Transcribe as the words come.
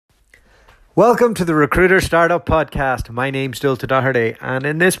Welcome to the Recruiter Startup Podcast. My name's Dulta Doherty, and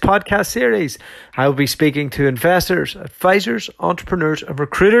in this podcast series, I will be speaking to investors, advisors, entrepreneurs, and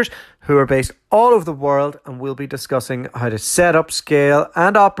recruiters who are based all over the world, and we'll be discussing how to set up, scale,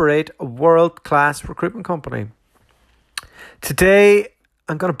 and operate a world-class recruitment company. Today,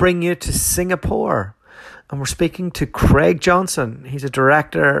 I'm going to bring you to Singapore, and we're speaking to Craig Johnson. He's a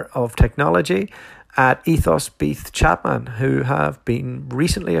director of technology at Ethos Beath Chapman, who have been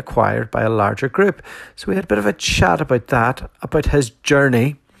recently acquired by a larger group. So we had a bit of a chat about that, about his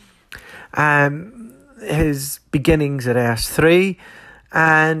journey, his beginnings at S3,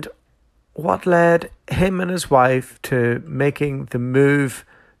 and what led him and his wife to making the move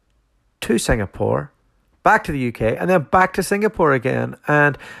to Singapore, back to the UK, and then back to Singapore again.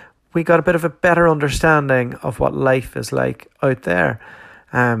 And we got a bit of a better understanding of what life is like out there.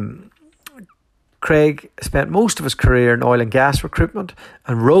 Craig spent most of his career in oil and gas recruitment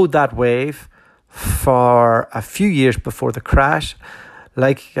and rode that wave for a few years before the crash,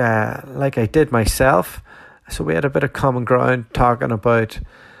 like I did myself. So we had a bit of common ground talking about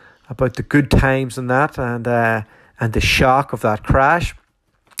the good times and that, and the shock of that crash.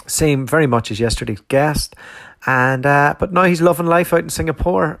 Same very much as yesterday's guest, and but now he's loving life out in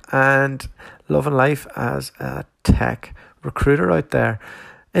Singapore and loving life as a tech recruiter out there.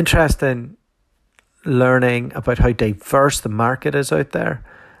 Interesting learning about how diverse the market is out there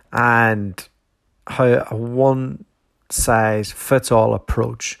and how a one-size-fits-all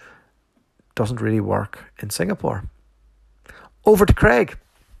approach doesn't really work in Singapore. Over to Craig.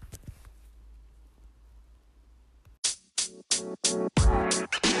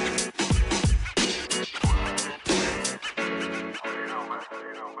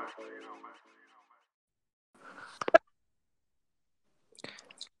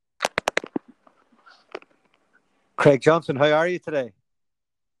 Craig Johnson, how are you today?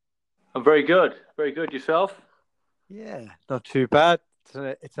 I'm very good. Very good. Yourself? Yeah, not too bad.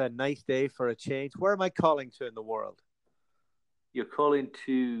 It's a nice day for a change. Where am I calling to in the world? You're calling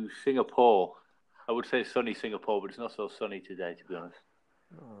to Singapore. I would say sunny Singapore, but it's not so sunny today, to be honest.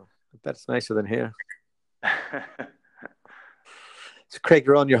 Oh, I bet it's nicer than here. So, Craig,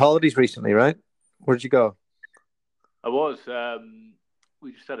 you're on your holidays recently, right? Where'd you go? I was.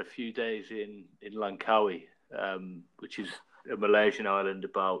 We just had a few days in Langkawi, which is a Malaysian island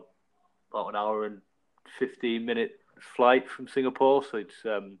about an hour and 15-minute flight from Singapore, so it's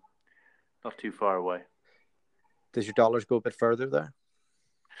not too far away. Does your dollars go a bit further there?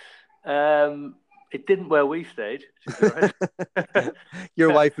 It didn't where we stayed.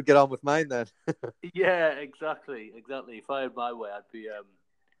 Your wife would get on with mine then. Yeah, exactly. If I had my way, I'd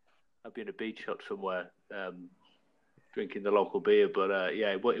be in a beach hut somewhere, drinking the local beer. But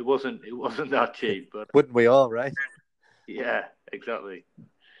it wasn't that cheap. But wouldn't we all, right? Yeah, exactly.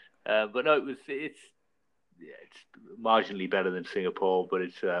 But no, it's marginally better than Singapore, but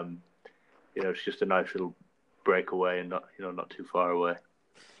it's it's just a nice little breakaway and not too far away.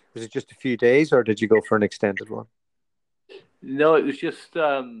 Was it just a few days, or did you go for an extended one? No, it was just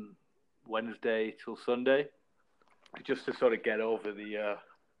Wednesday till Sunday, just to sort of get over the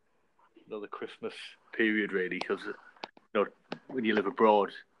Christmas period, really, because when you live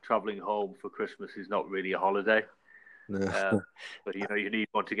abroad, traveling home for Christmas is not really a holiday. No. But you need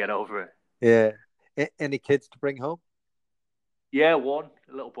one to get over it. Yeah. Any kids to bring home? Yeah, one,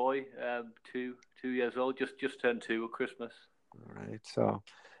 a little boy, 2 years old, just turned 2 at Christmas. All right,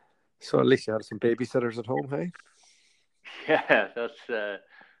 so at least you had some babysitters at home, hey? Yeah, that's the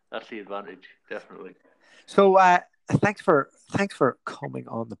advantage, definitely. So thanks for coming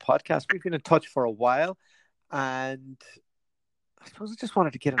on the podcast. We've been in touch for a while, and I suppose I just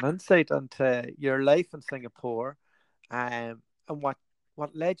wanted to get an insight into your life in Singapore, and what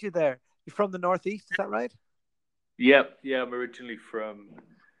led you there. You're from the Northeast, is that right? Yep. Yeah, I'm originally from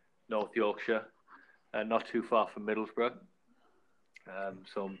North Yorkshire, not too far from Middlesbrough.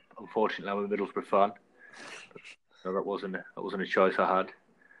 So unfortunately, I'm a Middlesbrough fan. So that wasn't a choice I had.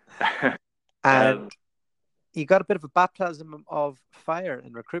 And you got a bit of a baptism of fire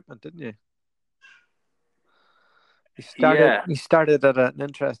in recruitment, didn't you? You started at an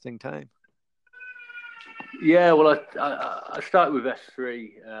interesting time. Yeah, well, I started with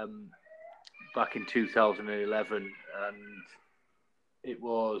S3 back in 2011, and it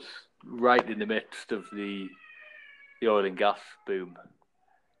was right in the midst of the oil and gas boom.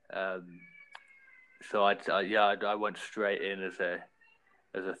 So I went straight in as a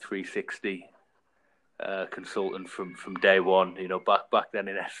 360 consultant from day one. Back then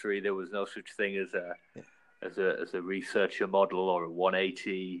in S3 there was no such thing as a researcher model or a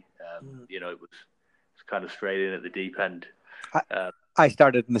 180. It was kind of straight in at the deep end. I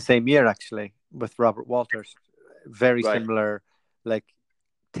started in the same year actually with Robert Walters. Very Right. similar, like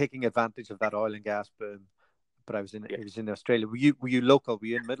taking advantage of that oil and gas boom. But Yeah. it was in Australia. Were you local? Were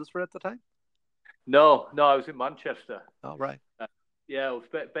you in Middlesbrough at the time? No, I was in Manchester. Oh, right. Uh, yeah, I was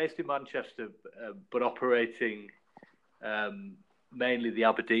based in Manchester, but operating mainly the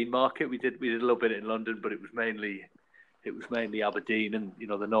Aberdeen market. We did a little bit in London, but it was mainly Aberdeen and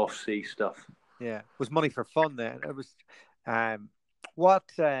the North Sea stuff. Yeah, it was money for fun then. It was, um,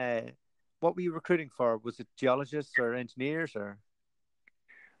 what what were you recruiting for? Was it geologists or engineers or?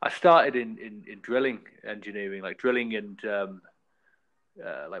 I started in drilling engineering, like drilling and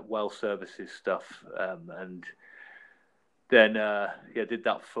like well services stuff, and then did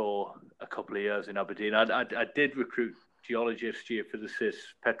that for a couple of years in Aberdeen. I did recruit geologists,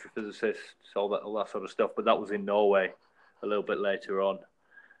 geophysicists, petrophysicists, all that sort of stuff, but that was in Norway a little bit later on.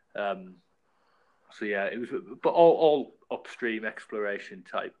 Um, so yeah, it was, but all upstream exploration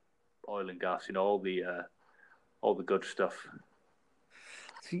type oil and gas, all the good stuff.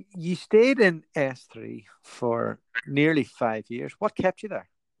 So you stayed in S3 for nearly 5 years. What kept you there?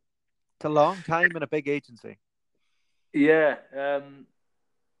 It's a long time in a big agency. Yeah,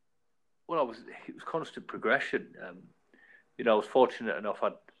 well, it was constant progression. I was fortunate enough.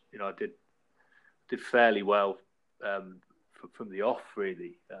 I did fairly well from the off,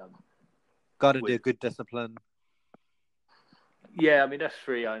 really. Got into a good discipline. Yeah, I mean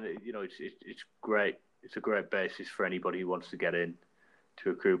S3. It's great. It's a great basis for anybody who wants to get in to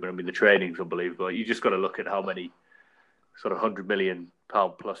recruitment. I mean, the training's unbelievable. You just got to look at how many sort of £100 million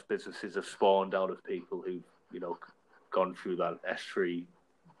plus businesses have spawned out of people who've gone through that S3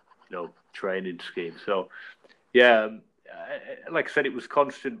 training scheme. So yeah, like I said, it was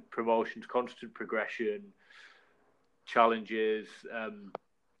constant promotions, constant progression, challenges, and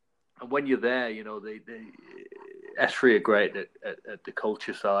when you're there, the S3 are great at the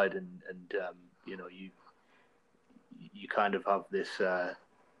culture side, and you kind of have this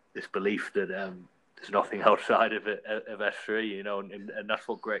belief that there's nothing outside of it of S3, and that's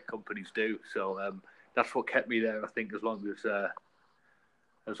what great companies do. So that's what kept me there, I think, as long as I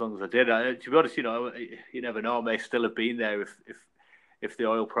did. To be honest, you never know. I may still have been there if the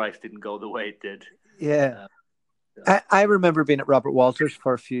oil price didn't go the way it did. Yeah. I remember being at Robert Walters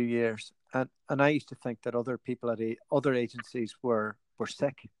for a few years, and I used to think that other people at other agencies were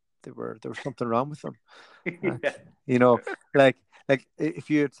sick. There was something wrong with them. Yeah. Like if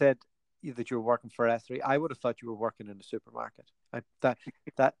you had said that you were working for S3, I would have thought you were working in a supermarket. That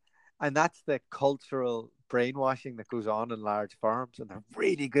and that's the cultural brainwashing that goes on in large firms, and they're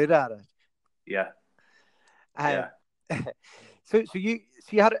really good at it. Yeah. Yeah. So you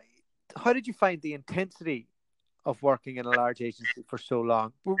had. How did you find the intensity of working in a large agency for so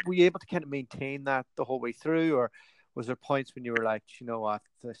long? Were you able to kind of maintain that the whole way through, or was there points when you were like, you know what,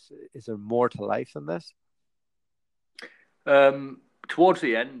 is there more to life than this? Towards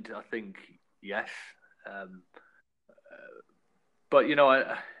the end, I think yes, but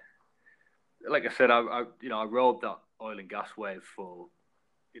like I said, I rode that oil and gas wave for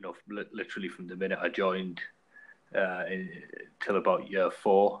literally from the minute I joined till about year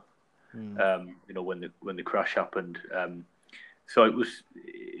 4. When the crash happened. So it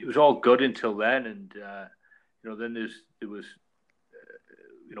was all good until then, and then there was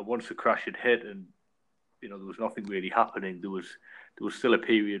once the crash had hit and there was nothing really happening. There was still a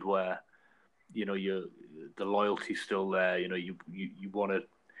period where the loyalty's still there. You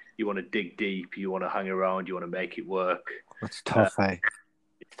want to dig deep, you want to hang around, you want to make it work. It's tough, eh?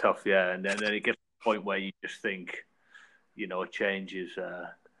 It's tough, yeah. And then it gets to the point where you just think,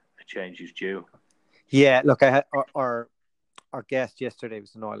 a change is due. Yeah, look, I had our guest yesterday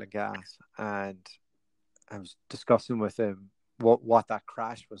was in oil and gas, and I was discussing with him what that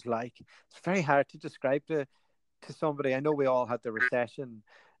crash was like. It's very hard to describe to somebody. I know we all had the recession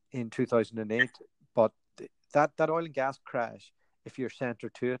in 2008, but that oil and gas crash, if you're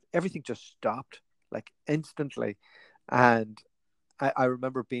centered to it, everything just stopped like instantly. And I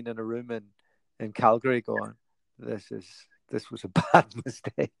remember being in a room in Calgary going, this was a bad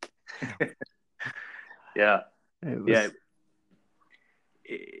mistake. Yeah.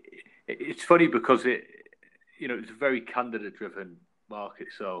 It's funny because it's a very candidate driven market.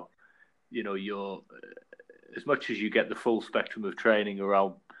 So, you're as much as you get the full spectrum of training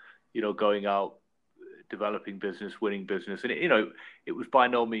around, going out, developing business, winning business, and it was by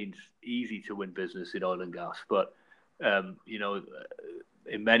no means easy to win business in oil and gas, but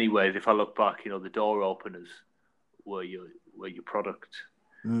in many ways, if I look back, the door openers were your product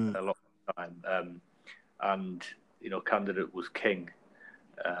a lot of the time, and candidate was king.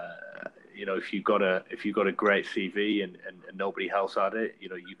 If you got a great CV and nobody else had it,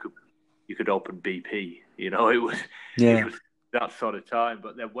 you could open BP. It was that sort of time.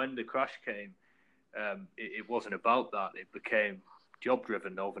 But then when the crash came, it wasn't about that. It became job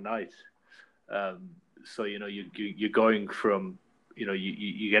driven overnight. So you're going from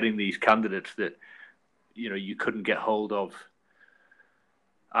you're getting these candidates that you couldn't get hold of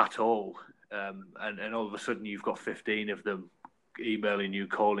at all, and all of a sudden you've got 15 of them emailing you,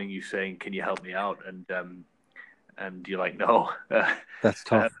 calling you, saying, "Can you help me out?" And you're like, "No." That's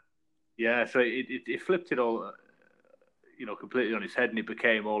tough. Yeah, so it flipped it all, completely on its head, and it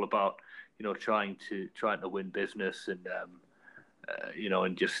became all about trying to win business and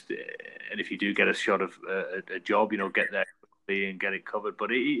and if you do get a shot of a job, get there quickly and get it covered.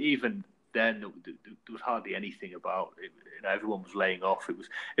 But even then, there was hardly anything about it. Everyone was laying off.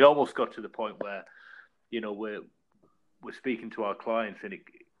 It almost got to the point where we're speaking to our clients, and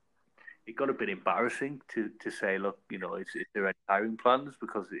it got a bit embarrassing to say, look, is there any hiring plans?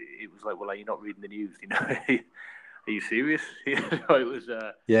 Because it was like, well, are you not reading the news? Are you serious? It was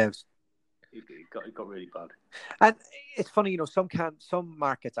It got really bad. And it's funny, some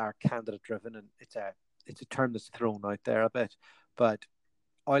markets are candidate driven, and it's a term that's thrown out there a bit, but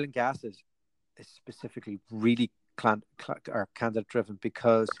oil and gas is specifically really candidate driven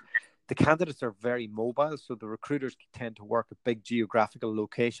because the candidates are very mobile, so the recruiters tend to work a big geographical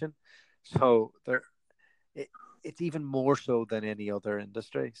location. So it's even more so than any other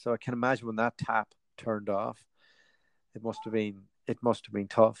industry. So I can imagine when that tap turned off, it must have been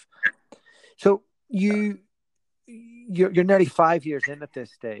tough. So you're nearly 5 years in at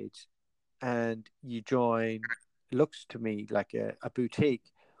this stage, and you join. Looks to me like a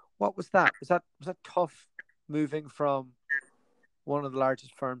boutique. What was that? Was that tough, moving from one of the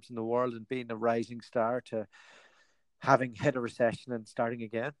largest firms in the world and being a rising star to having hit a recession and starting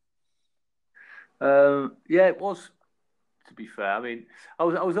again? Yeah, it was. To be fair, I mean, I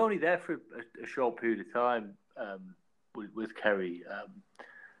was only there for a short period of time with Kerry,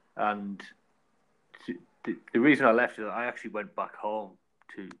 and the reason I left is I actually went back home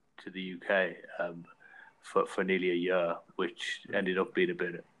to the UK for nearly a year, which ended up being a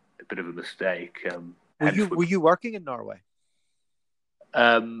bit of a mistake. Were you working in Norway?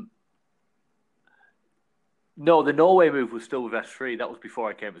 No, the Norway move was still with S3. That was before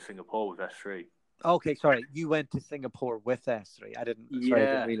I came to Singapore with S3. Okay, sorry. You went to Singapore with S3. I didn't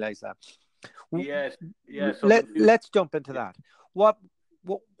realize that. Yes, yeah. So let's jump into that.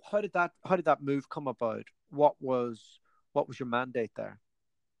 How did that move come about? What was your mandate there?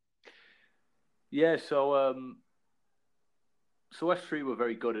 Yeah, so S3 were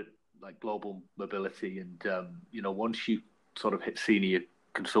very good at like global mobility, and once you sort of hit senior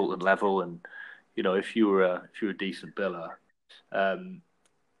consultant level, and if you were a decent biller,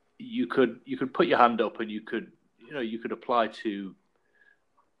 you could put your hand up, and you could apply to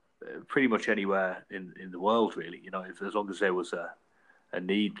pretty much anywhere in the world, really. As long as there was a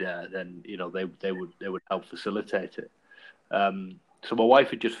need there, then they would help facilitate it. So my wife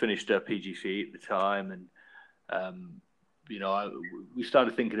had just finished her PGCE at the time, and we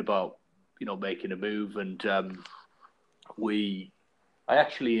started thinking about making a move, and I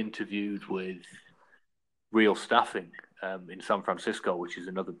actually interviewed with Real Staffing in San Francisco, which is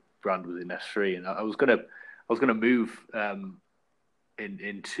another brand within S3, and I was gonna move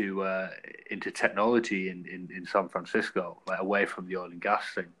into technology in San Francisco, like away from the oil and gas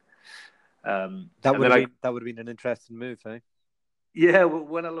thing. That would have been an interesting move, eh? Yeah, well,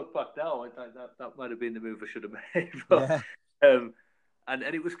 when I look back now, I think that might have been the move I should have made. But, yeah. And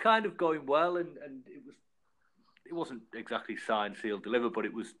it was kind of going well, and it wasn't exactly signed, sealed, delivered, but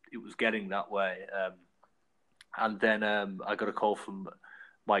it was getting that way. And then I got a call from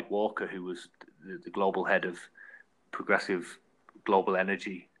Mike Walker, who was the global head of Progressive Global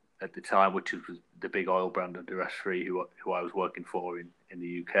Energy at the time, which was the big oil brand under S3, who I was working for in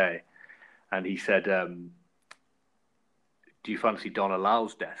the UK. And he said, do you fancy Donna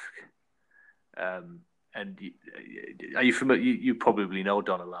Lau's desk? And are you familiar? You probably know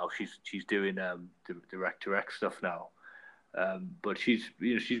Donna Lau. She's doing Direct to X stuff now. But she's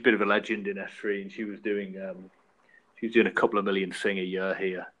a bit of a legend in S3, and she was doing a couple of million sing a year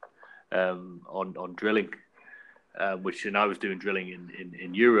here on drilling, and I was doing drilling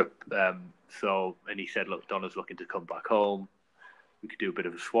in Europe. And he said, look, Donna's looking to come back home. We could do a bit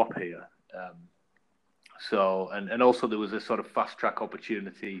of a swap here. And also there was a sort of fast track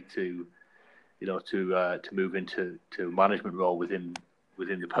opportunity to move into a management role within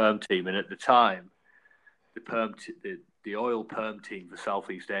the perm team. And at the time, the oil perm team for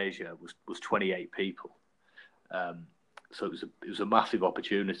Southeast Asia was 28 people. So it was a massive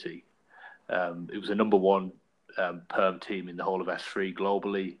opportunity. It was a number one perm team in the whole of S3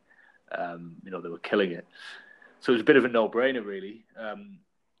 globally. They were killing it. So it was a bit of a no-brainer, really.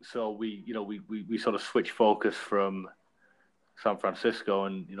 So we sort of switched focus from San Francisco,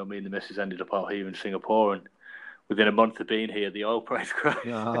 and me and the missus ended up out here in Singapore, and within a month of being here, the oil price crashed.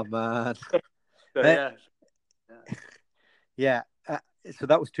 Oh man. So, yeah. Yeah. So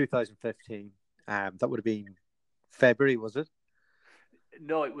that was 2015. That would have been February, was it?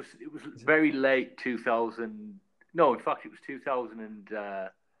 No, it was very late 2000. No, in fact, it was 2000 and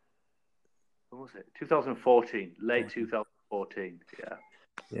what was it? 2014, late 2014. Yeah.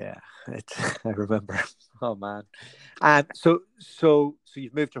 Yeah, I remember. Oh man. So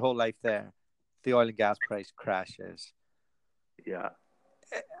you've moved your whole life there. The oil and gas price crashes. Yeah.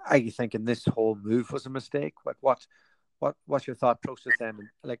 Are you thinking this whole move was a mistake? Like what's your thought process then?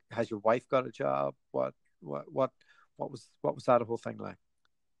 Like, has your wife got a job? What was that whole thing like?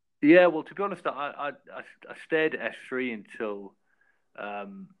 Yeah, well, to be honest, I stayed at S3 until I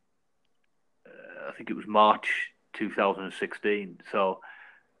think it was March 2016. So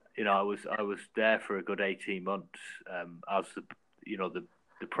I was there for a good 18 months as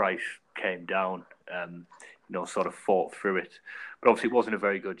the price came down. Sort of fought through it, but obviously it wasn't a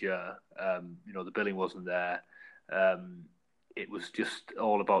very good year. The billing wasn't there. It was just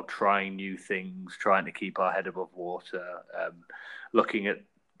all about trying new things, trying to keep our head above water, looking at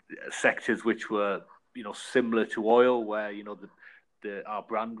sectors which were similar to oil, where our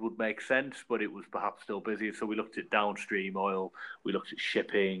brand would make sense, but it was perhaps still busy. So we looked at downstream oil, we looked at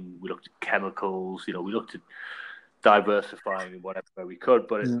shipping, we looked at chemicals. We looked at diversifying in whatever we could,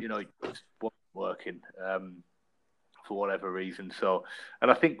 but it just wasn't working for whatever reason. So,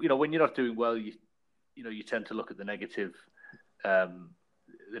 and I think when you're not doing well, you tend to look at the negative.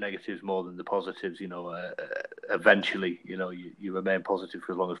 The negatives more than the positives. Eventually, you remain positive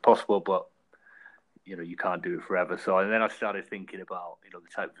for as long as possible, but you can't do it forever. So, and then I started thinking about the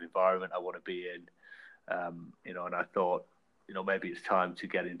type of environment I want to be in. And I thought maybe it's time to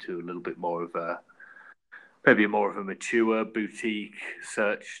get into a little bit more of a mature boutique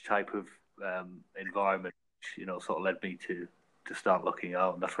search type of environment. Sort of led me to start looking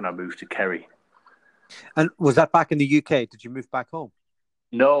out, and that's when I moved to Kerry. And was that back in the UK? Did you move back home?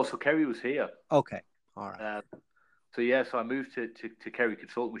 No, so Kerry was here. Okay, all right. So I moved to Kerry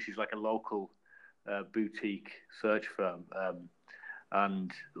Consulting, which is like a local boutique search firm,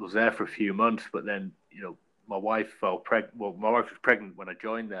 and was there for a few months. But then, my wife fell pregnant. Well, my wife was pregnant when I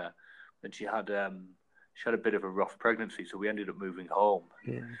joined there, and she had a bit of a rough pregnancy, so we ended up moving home.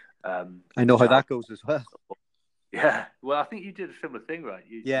 Yeah. I know how that goes as well. Yeah. Well, I think you did a similar thing, right?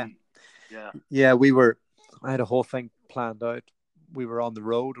 Yeah. Yeah. I had a whole thing planned out. We were on the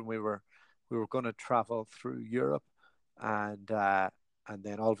road, and we were going to travel through Europe, and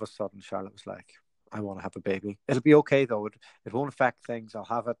then all of a sudden Charlotte was like, I want to have a baby. It'll be okay though. It won't affect things. I'll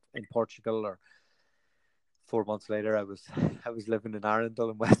have it in Portugal. Or 4 months later, I was living in Arundel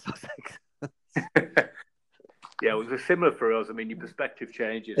in West Sussex. Yeah, it was similar for us. I mean, your perspective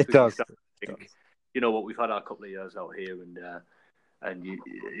changes. It does. What, we've had our couple of years out here, and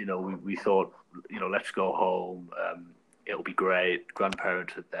we thought, let's go home. It'll be great.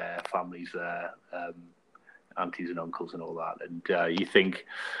 Grandparents are there, families there, aunties and uncles and all that. And you think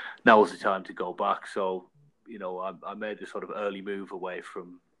now is the time to go back. So, I made this sort of early move away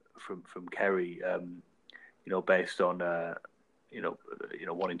from Kerry, based on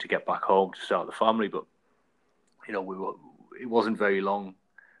wanting to get back home to start the family. But it wasn't very long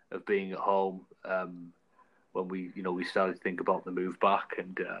of being at home when we started to think about the move back,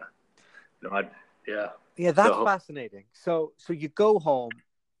 and that's fascinating. So you go home,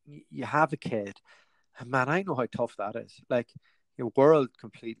 you have a kid, and man, I know how tough that is. Like, your world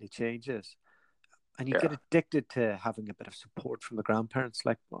completely changes, and you get addicted to having a bit of support from the grandparents.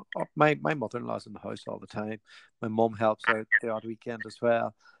 Like, my mother-in-law's in the house all the time. My mum helps out the odd weekend as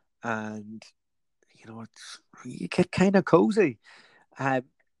well, and you get kind of cozy.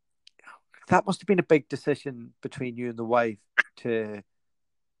 That must have been a big decision between you and the wife to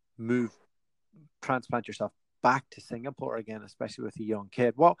transplant yourself back to Singapore again, especially with a young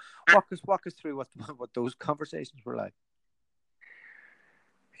kid. Walk us through what those conversations were like.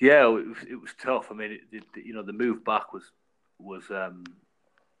 Yeah, it was tough. I mean, the move back was on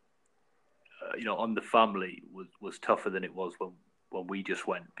the family was tougher than it was when we just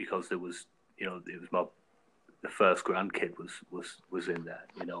went, because there was it was the first grandkid was in there,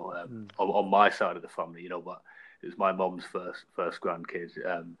 on my side of the family, but it was my mom's first grandkid,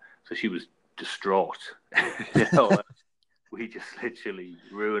 so she was distraught. We just literally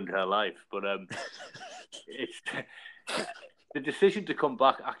ruined her life. But the decision to come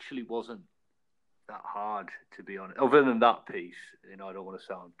back actually wasn't that hard, to be honest. Other than that piece, I don't want to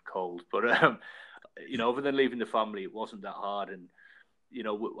sound cold, but other than leaving the family, it wasn't that hard. And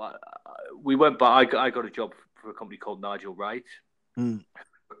we went back. I got a job for a company called Nigel Wright. Mm.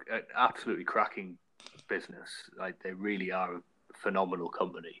 An absolutely cracking business. Like, they really are a phenomenal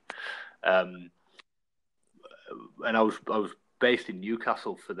company. And I was based in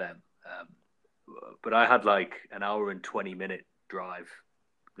Newcastle for them, but I had like an hour and 20-minute drive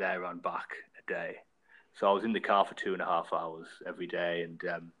there and back a day. So I was in the car for 2.5 hours every day, and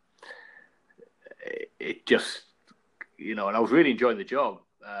it just, and I was really enjoying the job.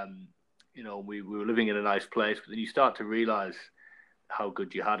 We were living in a nice place, but then you start to realize how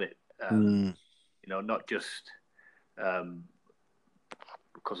good you had it. Not just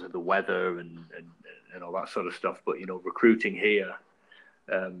because of the weather and all that sort of stuff, but recruiting here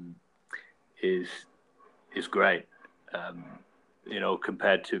is great.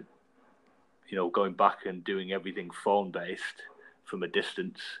 Compared to going back and doing everything phone based from a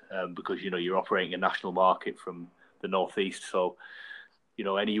distance, because you're operating a national market from the northeast, so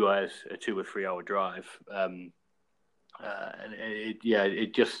anywhere's a 2 or 3 hour drive. And it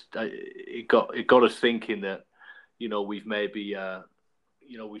got us thinking that we've maybe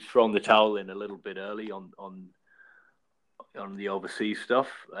we've thrown the towel in a little bit early on the overseas stuff,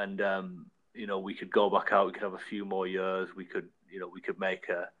 and we could go back out. We could have a few more years. We could make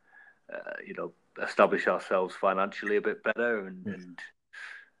establish ourselves financially a bit better, and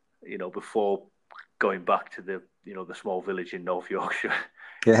before going back to the small village in North Yorkshire.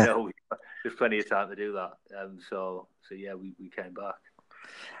 Yeah. There's plenty of time to do that. So yeah, we came back.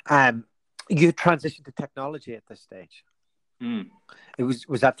 You transitioned to technology at this stage.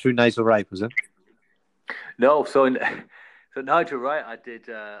 Was that through Nigel Wright, was it? No, so Nigel Wright, I did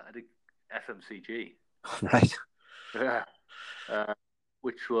FMCG. Right. Yeah.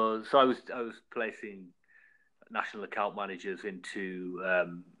 Which was, so I was placing national account managers into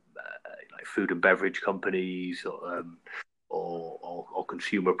like food and beverage companies, or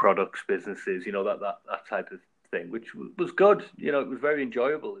consumer products businesses, that type of thing, which was good. It was very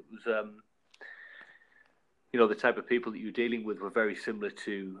enjoyable. It was the type of people that you're dealing with were very similar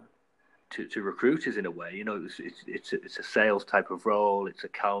to recruiters in a way. It's a sales type of role. It's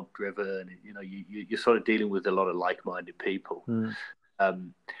account driven. You're sort of dealing with a lot of like-minded people.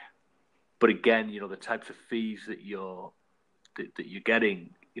 But again, the types of fees that you're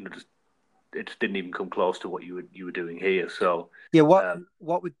getting, it just didn't even come close to what you were doing here. So yeah,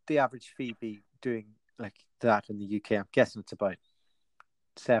 what would the average fee be doing like that in the UK? I'm guessing it's about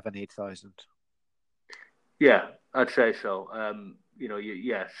 7,000-8,000. Yeah, I'd say so. 7,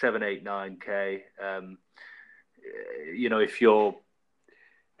 8, 9K. If you're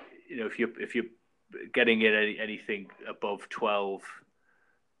getting in anything above 12,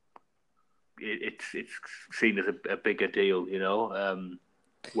 it's seen as a bigger deal.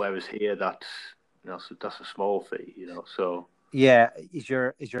 Whereas here that's a small fee. So yeah, is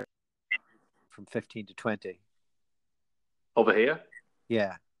your from 15 to 20 over here?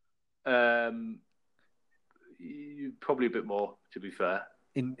 Yeah. Probably a bit more, to be fair.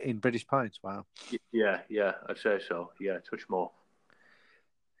 In British pounds, wow. Yeah, I'd say so. Yeah, a touch more.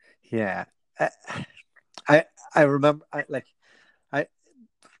 Yeah, I remember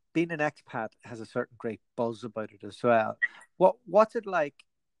being an expat has a certain great buzz about it as well. What's it like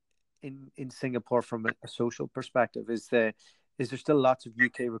in Singapore from a social perspective? Is there still lots of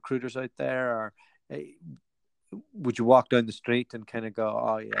UK recruiters out there, or would you walk down the street and kind of go,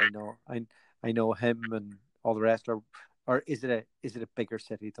 oh yeah, I know him and all the rest, or is it a bigger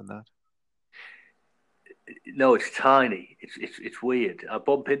city than that? No, it's tiny. It's weird. I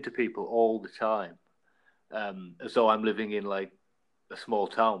bump into people all the time, as though I'm living in like a small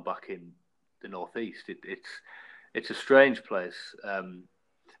town back in the northeast. It's a strange place,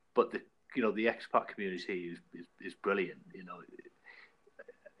 but the expat community is brilliant.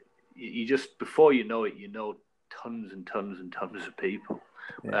 You just, before you know it, tons and tons and tons of people.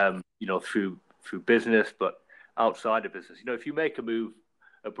 Yeah. Through business, but outside of business. If you make a move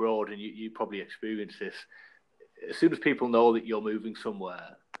abroad, and you probably experience this, as soon as people know that you're moving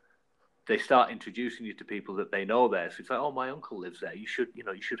somewhere, they start introducing you to people that they know there. So it's like, oh, my uncle lives there. You should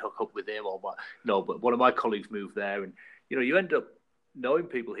hook up with him, or but one of my colleagues moved there, and you end up knowing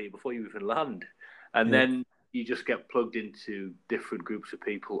people here before you even land, and then you just get plugged into different groups of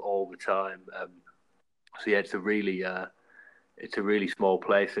people all the time. So yeah, it's a really small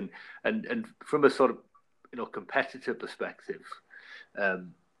place, and from a sort of competitor perspective,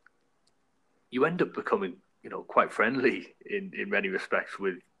 you end up becoming quite friendly in many respects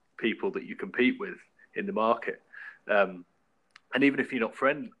with people that you compete with in the market. And even if you're not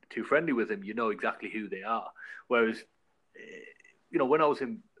too friendly with them, you know exactly who they are. Whereas, when I was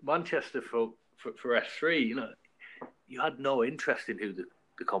in Manchester for S3, you had no interest in who the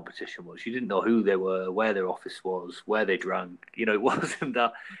competition was. You didn't know who they were, where their office was, where they drank. It wasn't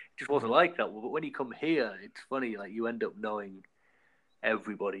that. It just wasn't like that. But when you come here, it's funny. Like you end up knowing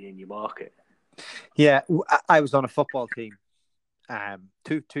everybody in your market. Yeah, I was on a football team.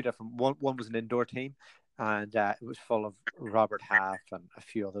 Two different. One was an indoor team, and it was full of Robert Half and a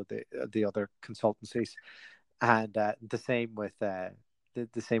few other the other consultancies, and the same with the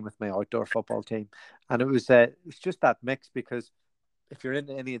same with my outdoor football team, and it's just that mix because if you're in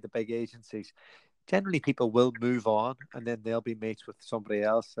any of the big agencies, generally people will move on and then they'll be mates with somebody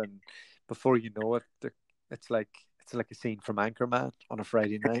else, and before you know it, it's like a scene from Anchorman on a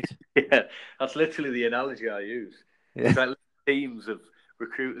Friday night. Yeah, that's literally the analogy I use. Yeah. It's like teams of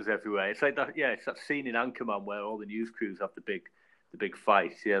recruiters everywhere. It's like that. Yeah, it's that scene in Anchorman where all the news crews have the big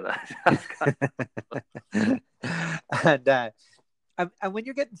fight. Yeah, that's kind of... and when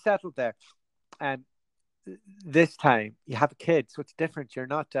you're getting settled there, and this time you have a kid, so it's different. You're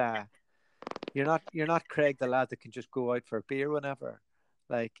not Craig the lad that can just go out for a beer whenever.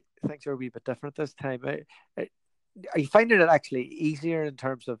 Like things are a wee bit different this time. Are you finding it actually easier in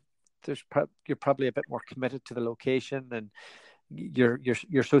terms of you're probably a bit more committed to the location and you're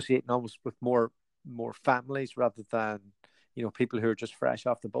associating almost with more families rather than people who are just fresh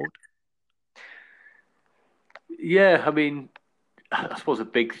off the boat? Yeah, I mean, I suppose a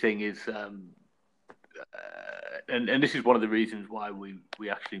big thing is, and this is one of the reasons why we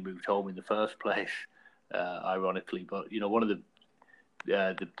actually moved home in the first place, ironically. But one of the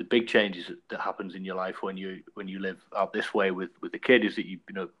big changes that happens in your life when you live out this way with the kid is that you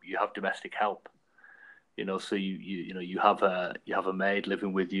have domestic help. So you have a maid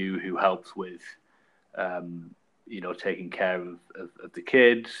living with you who helps with taking care of the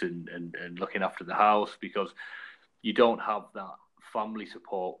kids and looking after the house, because you don't have that family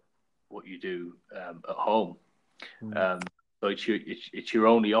support what you do at home. So it's your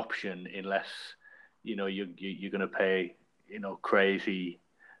only option unless you're going to pay crazy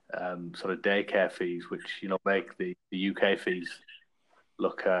sort of daycare fees, which make the UK fees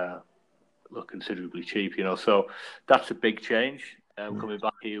look considerably cheap. So that's a big change coming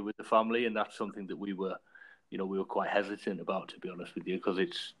back here with the family, and that's something that we were quite hesitant about, to be honest with you, because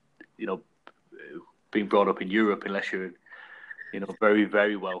it's being brought up in Europe, unless you're very,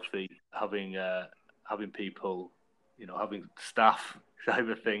 very wealthy, having people, having staff type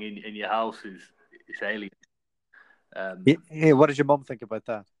of thing in your house is alien. What does your mum think about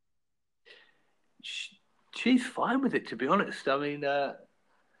that? She's fine with it, to be honest. I mean,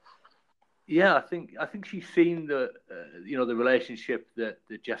 yeah, I think she's seen the the relationship that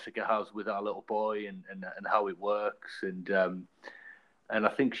Jessica has with our little boy and how it works, and I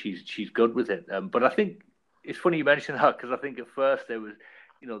think she's good with it. But I think it's funny you mentioned that, because I think at first there was,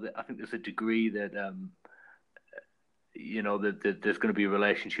 I think there's a degree that that there's going to be a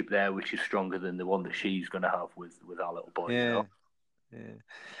relationship there which is stronger than the one that she's going to have with our little boy. Yeah, yeah.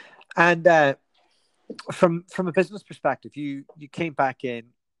 And from a business perspective, you came back in.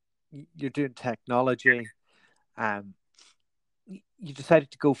 You're doing technology. You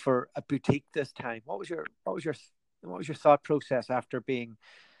decided to go for a boutique this time. What was your thought process after being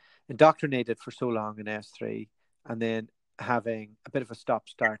indoctrinated for so long in S3 and then having a bit of a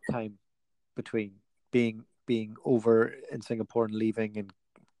stop-start time between being over in Singapore and leaving, and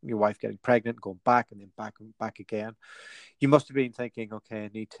your wife getting pregnant, going back, and then back again? You must have been thinking, okay, I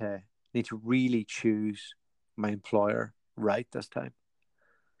need to really choose my employer right this time.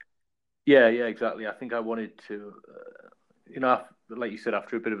 Yeah, exactly. I think I wanted to, like you said,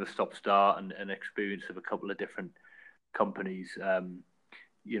 after a bit of a stop-start and an experience of a couple of different companies,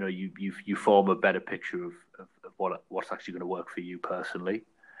 you form a better picture of what's actually going to work for you personally.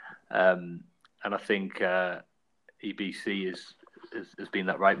 And I think EBC has been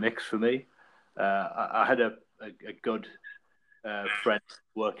that right mix for me. I had a good friend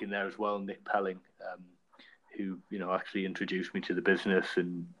working there as well, Nick Pelling, who actually introduced me to the business,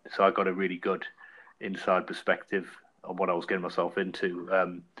 and so I got a really good inside perspective on what I was getting myself into.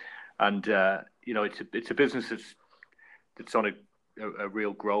 It's a business that's on a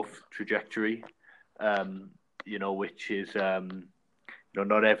real growth trajectory, which is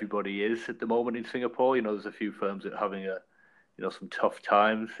not everybody is at the moment in Singapore. There's a few firms that are having some tough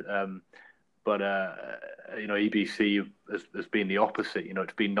times, but EBC has been the opposite.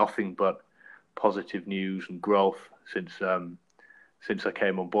 It's been nothing but positive news and growth since I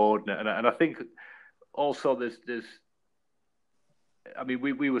came on board, and I think also there's I mean,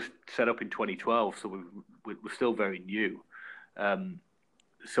 we were set up in 2012, so we're still very new.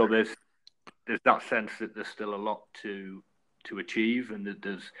 So there's that sense that there's still a lot to achieve, and that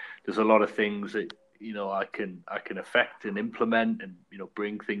there's a lot of things that I can affect and implement, and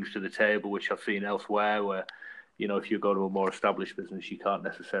bring things to the table which I've seen elsewhere, where if you go to a more established business, you can't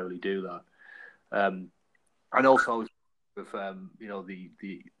necessarily do that. And also with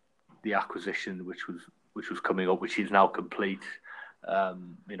the acquisition which was coming up, which is now complete.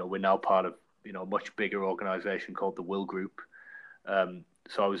 We're now part of a much bigger organisation called the Will Group.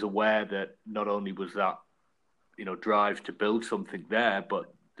 So I was aware that not only was that drive to build something there,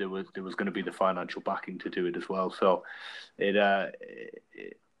 but there was going to be the financial backing to do it as well. So it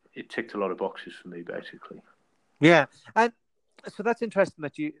ticked a lot of boxes for me, basically. Yeah, and so that's interesting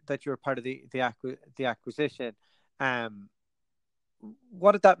that you were part of the acquisition.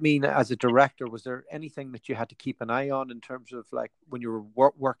 What did that mean as a director? Was there anything that you had to keep an eye on in terms of like when you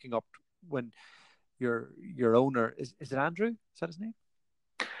were working up, when your owner is it Andrew? Is that his name?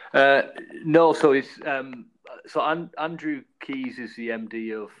 No, so it's Andrew Keys is the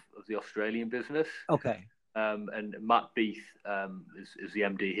MD of the Australian business. Okay. And Matt Beath is the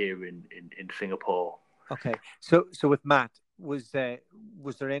MD here in Singapore. Okay. So with Matt, was there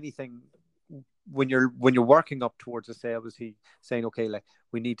anything when you're working up towards a sale? Was he saying, okay, like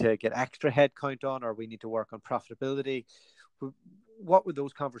we need to get extra headcount on, or we need to work on profitability? What were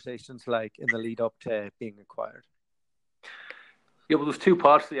those conversations like in the lead up to being acquired? Yeah, well, there's two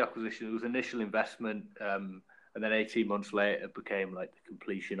parts to the acquisition. There was initial investment, and then 18 months later it became like the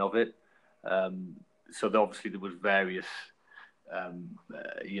completion of it. So obviously there was various,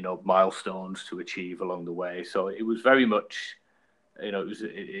 milestones to achieve along the way. So it was very much,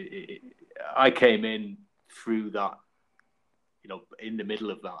 I came in through that, in the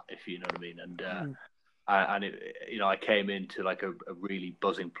middle of that, if you know what I mean. And I came into like a really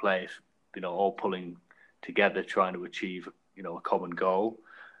buzzing place, all pulling together, trying to achieve a common goal.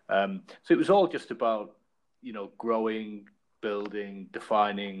 So it was all just about growing, building,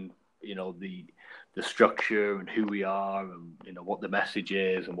 defining the structure and who we are, and what the message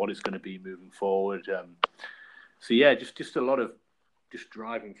is and what it's going to be moving forward. So yeah, just a lot of just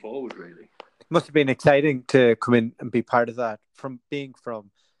driving forward, really. It must have been exciting to come in and be part of that, from being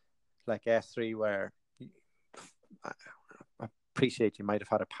from like S3, where I appreciate you might have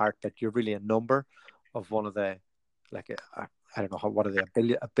had a part that you're really a number of one of the, like I don't know what are they,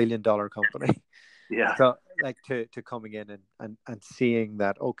 $1 billion company. Yeah. So like to coming in and seeing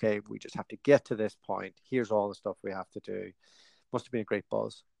that, okay, we just have to get to this point. Here's all the stuff we have to do. Must have been a great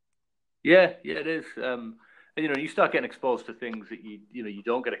buzz. Yeah, it is. And, you start getting exposed to things that you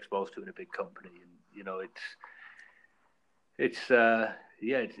don't get exposed to in a big company, and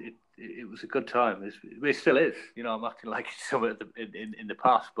it was a good time. It still is. I'm acting like it's somewhere in the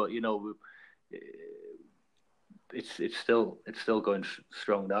past, but it's still going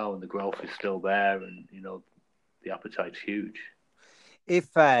strong now, and the growth is still there, and the appetite's huge.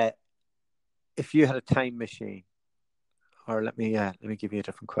 If you had a time machine, or let me give you a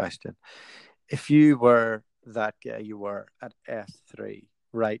different question. If you were that guy, you were at S3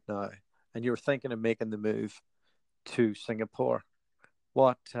 right now, and you were thinking of making the move to Singapore,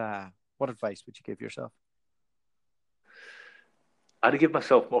 what advice would you give yourself? I'd give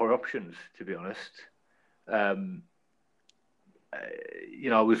myself more options, to be honest. I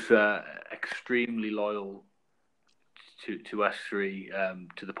was extremely loyal to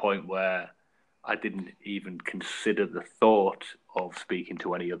S3, to the point where I didn't even consider the thought of speaking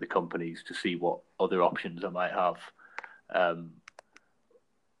to any other companies to see what other options I might have.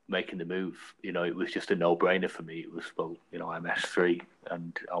 Making the move, it was just a no-brainer for me. It was, well, I'm S3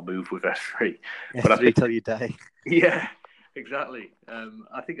 and I'll move with S3. But S3 till you die. Yeah, exactly.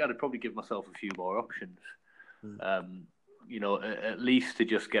 I think I'd probably give myself a few more options. At least to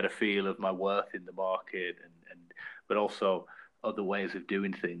just get a feel of my worth in the market, but also other ways of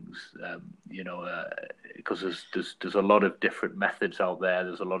doing things. Because there's a lot of different methods out there.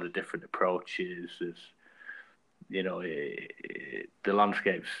 There's a lot of different approaches. The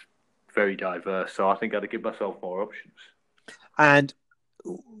landscape's very diverse. So I think I'd give myself more options. And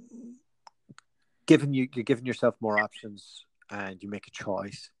you're giving yourself more options, and you make a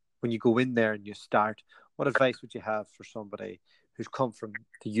choice. When you go in there and you start, what advice would you have for somebody who's come from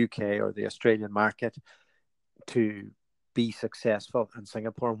the UK or the Australian market to be successful in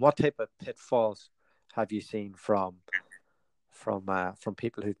Singapore? And what type of pitfalls have you seen from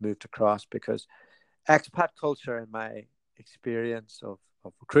people who've moved across? Because expat culture, in my experience of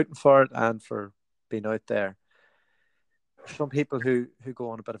recruiting for it and for being out there, some people who go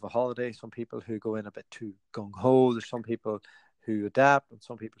on a bit of a holiday, some people who go in a bit too gung-ho, there's some people who adapt and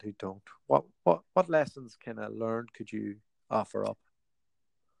some people who don't. What lessons kind of learned could you offer up?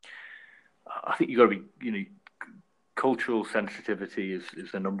 I think you got to be, cultural sensitivity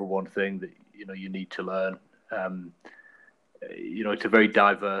is the number one thing that you need to learn. Um, it's a very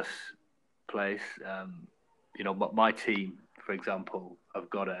diverse place. My team, for example, I've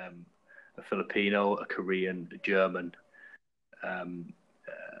got a Filipino, a Korean, a German, a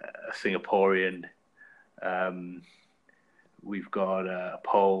Singaporean. Um, we've got a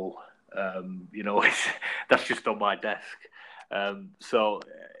Pole. That's just on my desk. So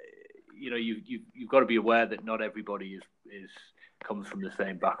you've got to be aware that not everybody is comes from the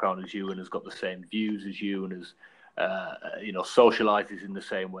same background as you and has got the same views as you and has socializes in the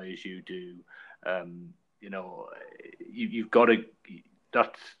same way as you do. You've got to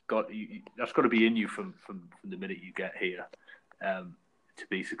that's got to be in you from the minute you get here to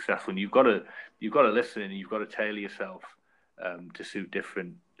be successful. And you've got to listen and you've got to tailor yourself to suit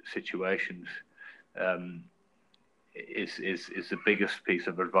different situations. Is the biggest piece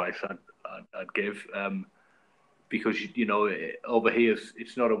of advice I'd give, because over here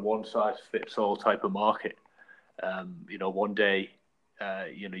it's not a one size fits all type of market. One day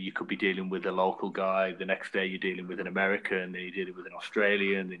you could be dealing with a local guy, the next day you're dealing with an American, then you're dealing with an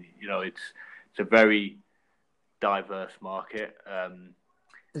Australian, and it's a very diverse market.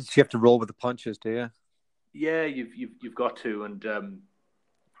 You have to roll with the punches, do you? Yeah, you've got to, and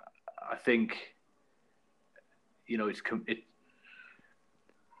I think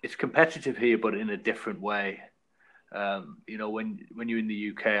it's competitive here, but in a different way. When you're in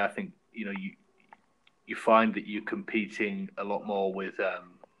the UK, I think you find that you're competing a lot more with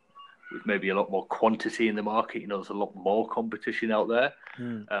maybe a lot more quantity in the market. There's a lot more competition out there,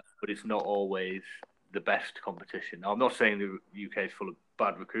 but it's not always the best competition. Now, I'm not saying the UK is full of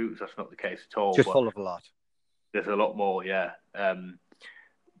bad recruiters. That's not the case at all. Just full of a lot. There's a lot more, yeah.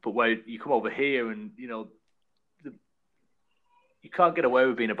 But where you come over here and, you can't get away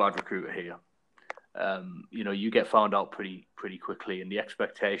with being a bad recruiter here. You get found out pretty quickly, and the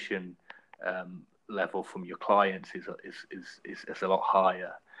expectation level from your clients is a lot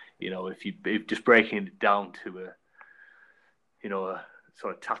higher. If just breaking it down to a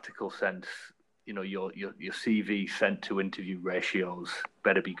sort of tactical sense, your CV sent to interview ratios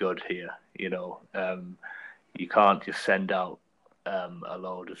better be good here. You can't just send out a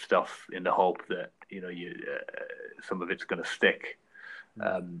load of stuff in the hope that some of it's going to stick.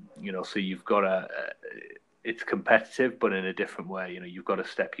 So you've got to. It's competitive, but in a different way. You've got to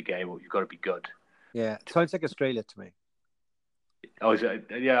step your game up. You've got to be good. Yeah, it sounds like Australia to me. Oh,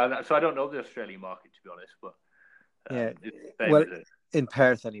 yeah. So I don't know the Australian market, to be honest, but in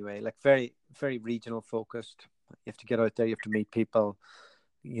Perth anyway, like very, very regional focused. You have to get out there. You have to meet people.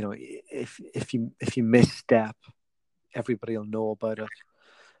 If you misstep, everybody will know about it.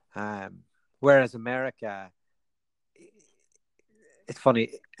 Whereas America, it's funny.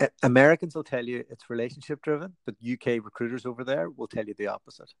 Americans will tell you it's relationship driven, but UK recruiters over there will tell you the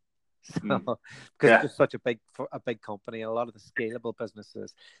opposite. So, because it's such a big company, and a lot of the scalable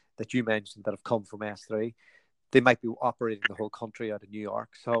businesses that you mentioned that have come from S3, they might be operating the whole country out of New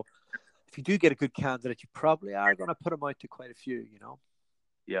York. So, if you do get a good candidate, you probably are going to put them out to quite a few,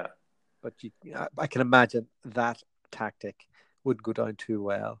 Yeah. But I can imagine that tactic wouldn't go down too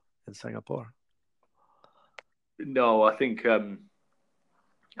well in Singapore. No, I think.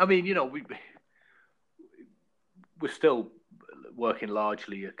 We're still working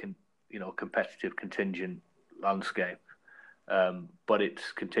largely a competitive contingent landscape, but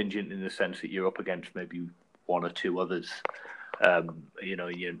it's contingent in the sense that you're up against maybe one or two others.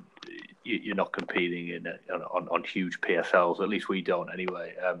 You're not competing on huge PSLs. At least we don't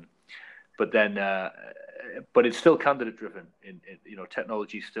anyway. But it's still candidate driven.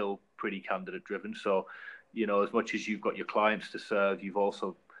 Technology is still pretty candidate driven. So, as much as you've got your clients to serve, you've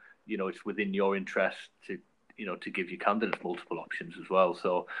also, it's within your interest to give your candidates multiple options as well.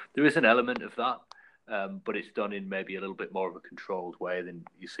 So there is an element of that, but it's done in maybe a little bit more of a controlled way than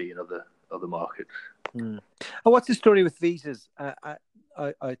you see in other markets. And what's the story with visas out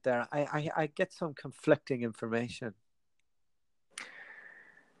there? I get some conflicting information.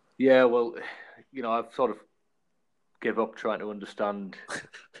 Yeah, well, I've sort of give up trying to understand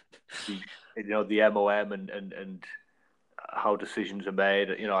the MOM and how decisions are made.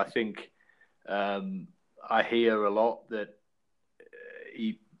 I think I hear a lot that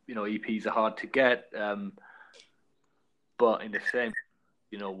EPs are hard to get, but in the same,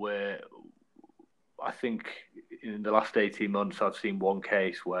 where I think in the last 18 months I've seen one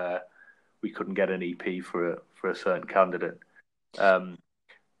case where we couldn't get an EP for a certain candidate.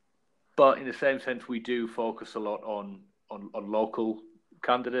 But in the same sense, we do focus a lot on on local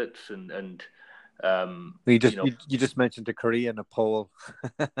candidates and you just mentioned a Korean, a Pole,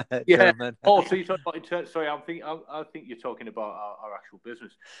 yeah. German. Oh, so you're talking about sorry, I think you're talking about our actual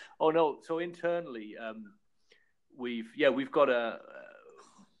business. Oh no, so internally, we've got a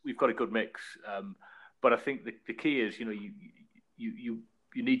good mix, but I think the key is you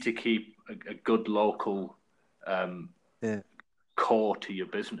need to keep a good local core to your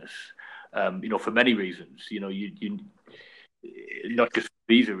business. For many reasons. You not just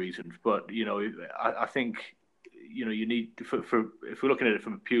visa reasons, but I think you need for if we're looking at it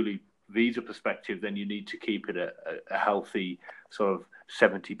from a purely visa perspective, then you need to keep it a healthy sort of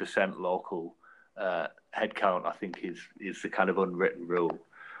 70% local headcount. I think is the kind of unwritten rule.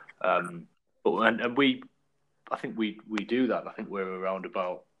 But I think we do that. I think we're around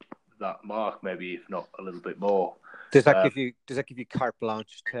about that mark, maybe if not a little bit more. Does that give you carte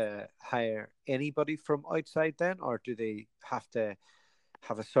blanche to hire anybody from outside then, or do they have to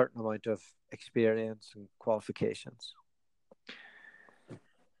have a certain amount of experience and qualifications?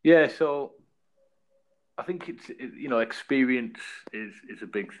 Yeah, so I think it's experience is a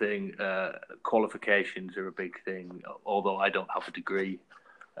big thing. Qualifications are a big thing. Although I don't have a degree,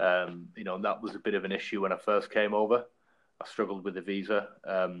 and that was a bit of an issue when I first came over. I struggled with the visa,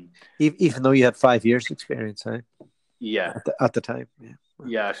 even though you had 5 years experience, eh? Yeah, at the time,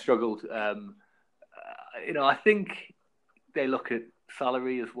 yeah, I struggled. I think they look at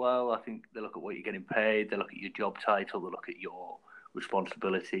salary as well. I think they look at what you're getting paid. They look at your job title. They look at your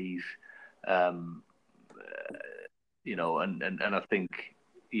responsibilities. And I think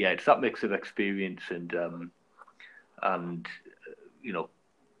it's that mix of experience and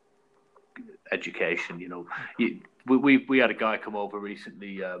education. We had a guy come over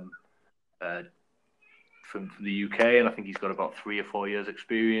recently. From the UK, and I think he's got about 3 or 4 years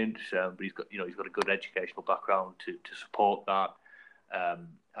experience, but he's got a good educational background to support that,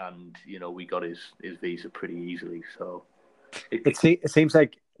 and we got his visa pretty easily. So it seems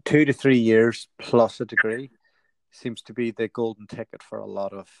like 2 to 3 years plus a degree seems to be the golden ticket for a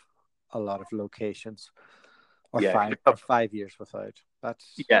lot of locations, or 5 years without.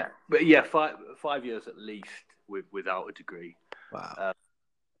 That's 5 years at least without a degree. Wow.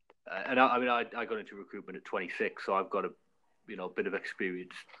 And I got into recruitment at 26, so I've got a bit of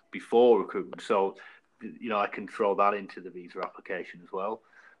experience before recruitment, so I can throw that into the visa application as well.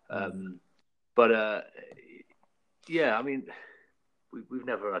 But we've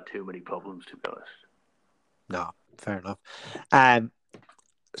never had too many problems, to be honest. No, fair enough.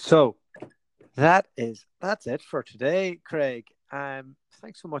 So that's it for today, Craig.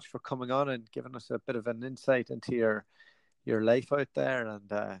 Thanks so much for coming on and giving us a bit of an insight into your life out there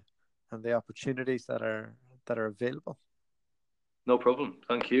and the opportunities that are available. No problem.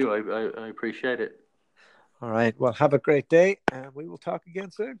 Thank you. I appreciate it. All right. Well, have a great day, and we will talk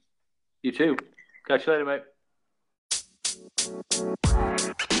again soon. You too. Catch you later, mate.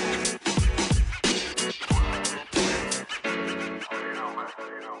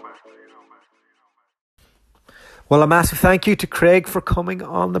 Well, a massive thank you to Craig for coming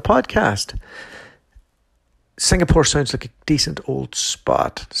on the podcast. Singapore sounds like a decent old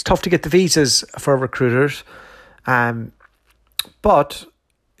spot. It's tough to get the visas for recruiters. But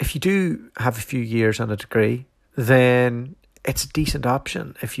if you do have a few years and a degree, then it's a decent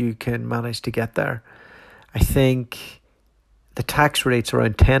option if you can manage to get there. I think the tax rate's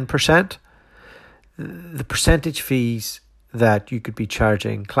around 10%. The percentage fees that you could be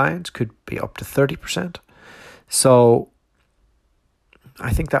charging clients could be up to 30%. So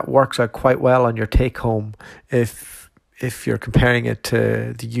I think that works out quite well on your take home if you're comparing it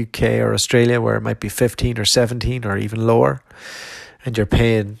to the UK or Australia, where it might be 15 or 17 or even lower, and you're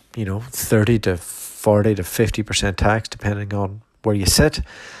paying 30 to 40 to 50% tax depending on where you sit.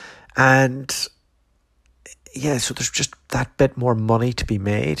 And so there's just that bit more money to be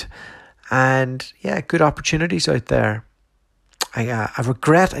made, and good opportunities out there. I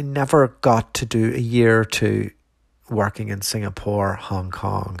regret I never got to do a year or two working in Singapore, Hong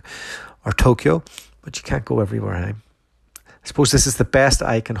Kong, or Tokyo, but you can't go everywhere. I suppose this is the best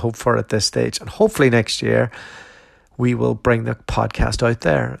I can hope for at this stage, and hopefully next year we will bring the podcast out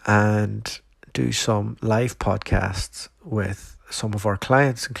there and do some live podcasts with some of our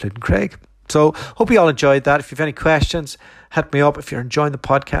clients, including Craig. So hope you all enjoyed that. If you have any questions, hit me up. If you're enjoying the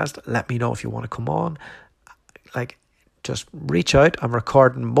podcast, let me know if you want to come on. Just reach out. I'm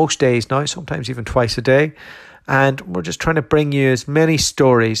recording most days now, sometimes even twice a day. And we're just trying to bring you as many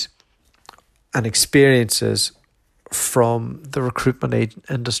stories and experiences from the recruitment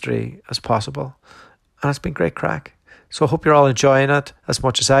industry as possible. And it's been great crack. So I hope you're all enjoying it as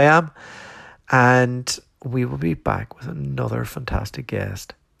much as I am. And we will be back with another fantastic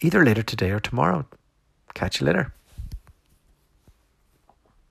guest, either later today or tomorrow. Catch you later.